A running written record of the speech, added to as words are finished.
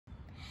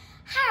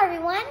Hi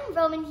everyone,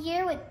 Roman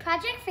here with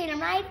Project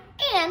Freedom Ride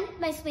and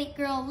my sweet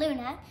girl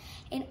Luna,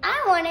 and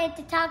I wanted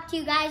to talk to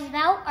you guys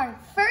about our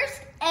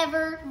first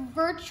ever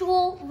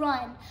virtual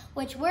run,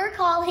 which we're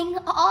calling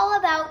All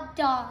About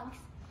Dogs.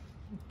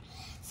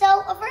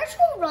 So a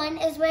virtual run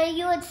is where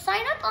you would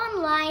sign up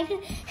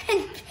online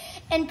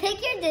and pick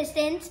your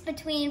distance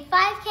between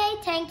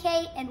 5K,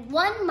 10K, and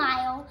 1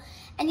 mile,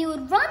 and you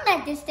would run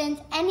that distance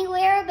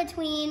anywhere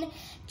between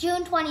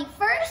June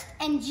 21st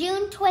and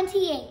June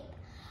 28th.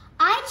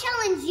 I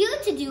challenge you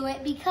to do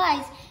it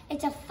because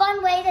it's a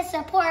fun way to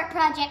support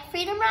Project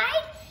Freedom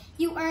Ride.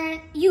 You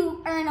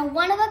earn a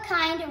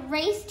one-of-a-kind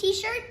race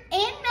t-shirt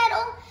and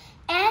medal,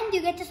 and you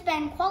get to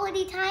spend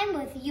quality time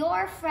with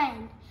your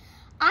friend.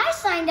 I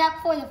signed up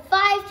for the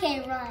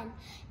 5K run,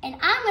 and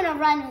I'm gonna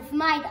run with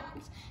my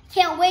dogs.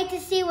 Can't wait to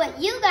see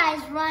what you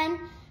guys run.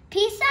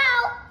 Peace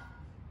out.